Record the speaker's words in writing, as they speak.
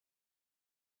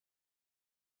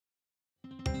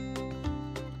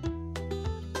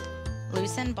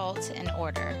Loosen bolts in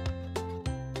order.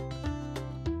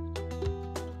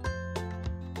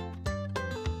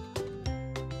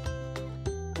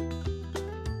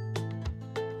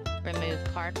 Remove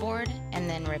cardboard and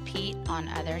then repeat on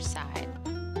other side.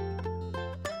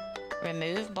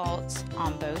 Remove bolts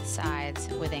on both sides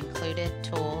with included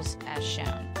tools as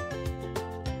shown.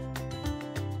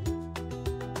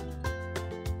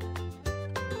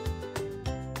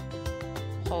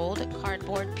 Hold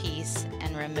cardboard piece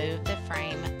and remove the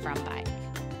frame from bike.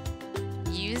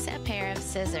 Use a pair of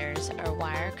scissors or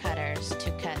wire cutters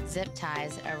to cut zip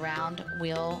ties around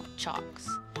wheel chocks.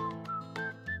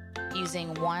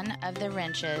 Using one of the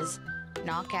wrenches,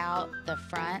 knock out the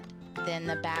front, then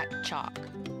the back chock.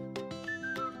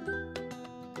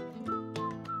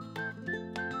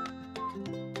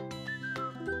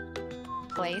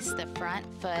 Place the front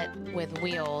foot with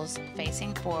wheels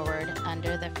facing forward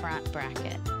under the front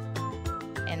bracket.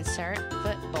 Insert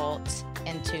foot bolts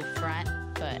into front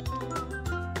foot.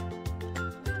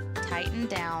 Tighten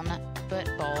down foot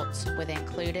bolts with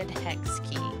included hex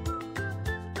key.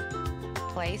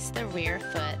 Place the rear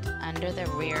foot under the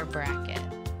rear bracket.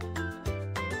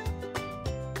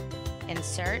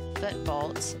 Insert foot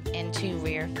bolts into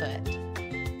rear foot.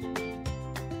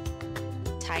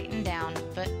 Tighten down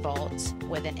foot bolts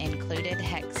with an included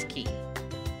hex key.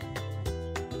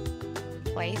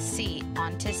 Place seat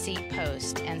onto seat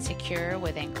post and secure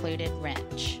with included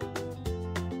wrench.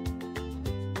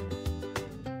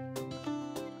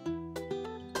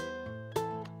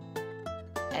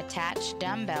 Attach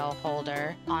dumbbell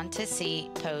holder onto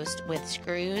seat post with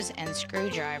screws and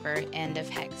screwdriver end of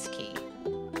hex key.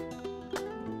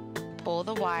 Pull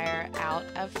the wire out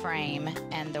of frame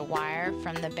and the wire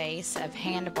from the base of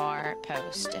handlebar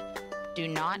post. Do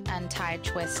not untie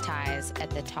twist ties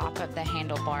at the top of the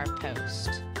handlebar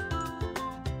post.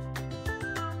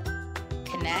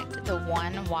 Connect the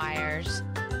one wires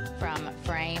from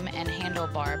frame and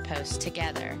handlebar post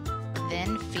together.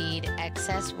 Then feed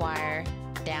excess wire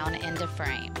down into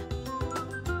frame.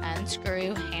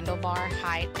 Unscrew handlebar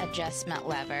height adjustment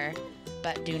lever,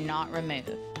 but do not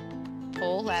remove.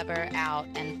 Pull lever out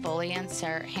and fully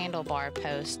insert handlebar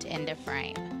post into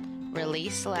frame.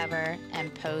 Release lever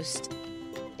and post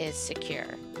is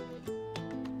secure.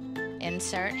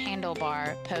 Insert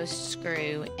handlebar post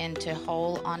screw into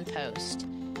hole on post.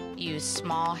 Use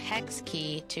small hex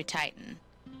key to tighten.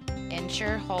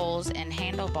 Ensure holes in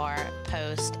handlebar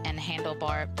post and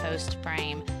handlebar post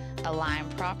frame align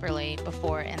properly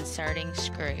before inserting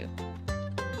screw.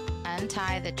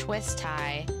 Untie the twist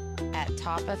tie at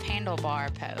top of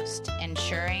handlebar post,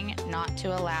 ensuring not to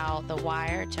allow the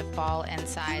wire to fall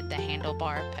inside the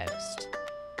handlebar post.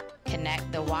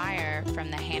 Connect the wire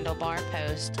from the handlebar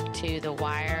post to the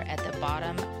wire at the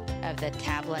bottom of the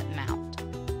tablet mount.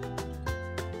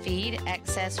 Feed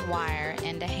excess wire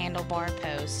into handlebar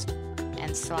post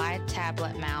and slide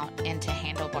tablet mount into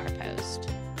handlebar post.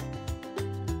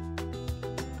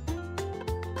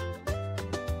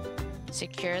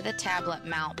 Secure the tablet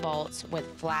mount bolts with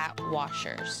flat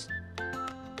washers.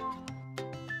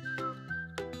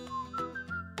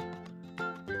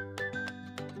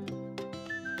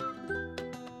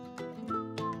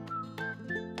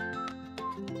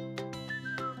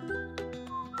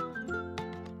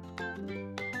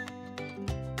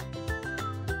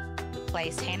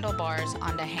 Place handlebars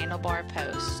onto handlebar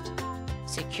post.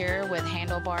 Secure with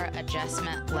handlebar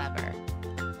adjustment lever.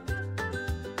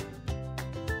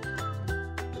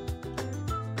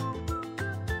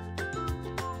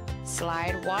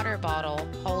 Slide water bottle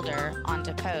holder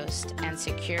onto post and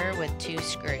secure with 2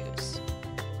 screws.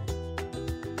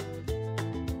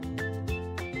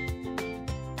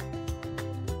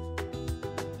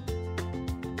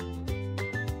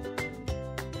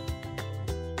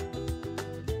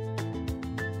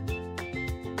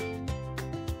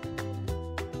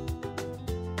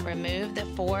 Remove the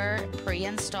 4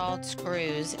 pre-installed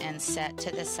screws and set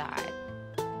to the side.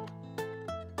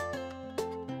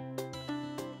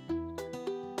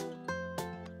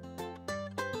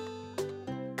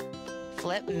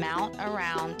 Flip mount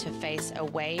around to face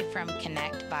away from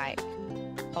Connect Bike.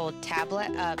 Hold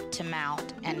tablet up to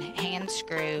mount and hand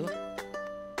screw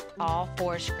all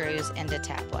 4 screws into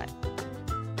tablet.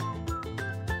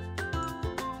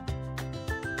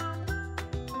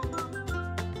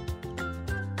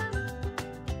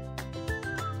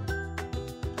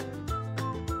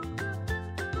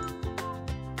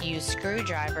 Use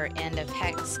screwdriver end of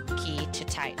hex key to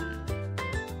tighten.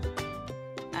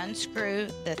 Unscrew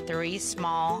the 3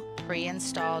 small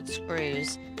pre-installed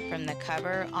screws from the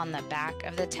cover on the back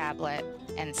of the tablet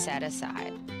and set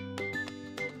aside.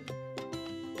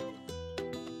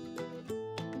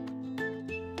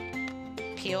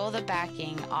 Peel the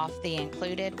backing off the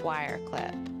included wire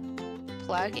clip.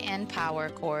 Plug in power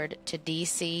cord to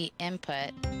DC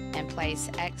input and place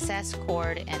excess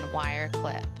cord in wire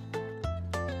clip.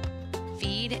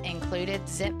 Feed included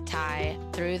zip tie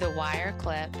through the wire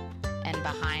clip and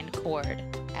behind cord,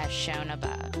 as shown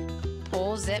above.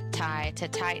 Pull zip tie to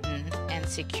tighten and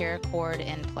secure cord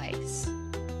in place.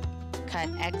 Cut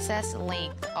excess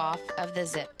length off of the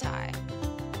zip tie.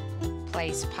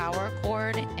 Place power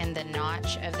cord in the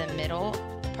notch of the middle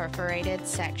perforated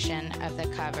section of the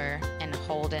cover and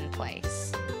hold in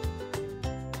place.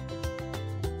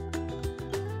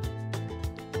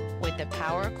 With the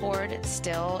power cord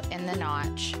still in the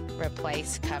notch,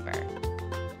 replace cover.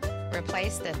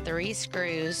 Replace the 3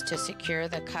 screws to secure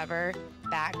the cover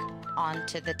back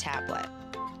onto the tablet.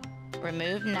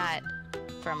 Remove nut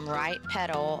from right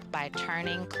pedal by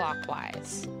turning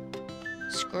clockwise.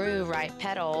 Screw right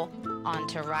pedal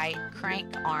onto right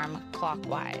crank arm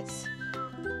clockwise.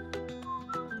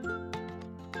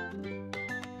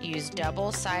 Use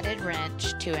double-sided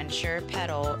wrench to ensure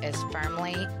pedal is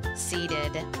firmly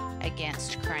seated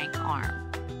against crank arm.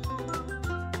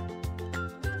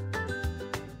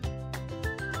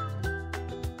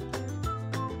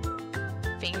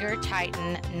 Finger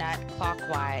tighten nut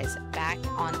clockwise back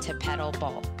onto pedal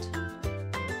bolt.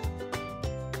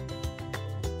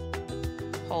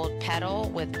 Hold pedal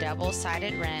with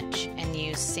double-sided wrench and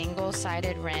use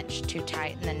single-sided wrench to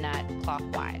tighten the nut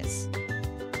clockwise.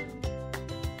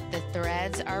 The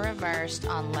threads are reversed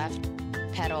on left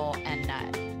pedal and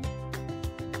nut.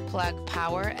 Plug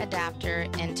power adapter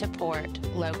into port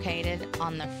located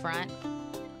on the front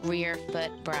rear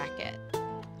foot bracket.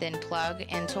 Then plug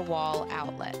into wall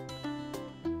outlet.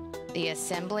 The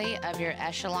assembly of your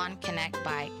Echelon Connect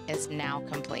bike is now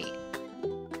complete.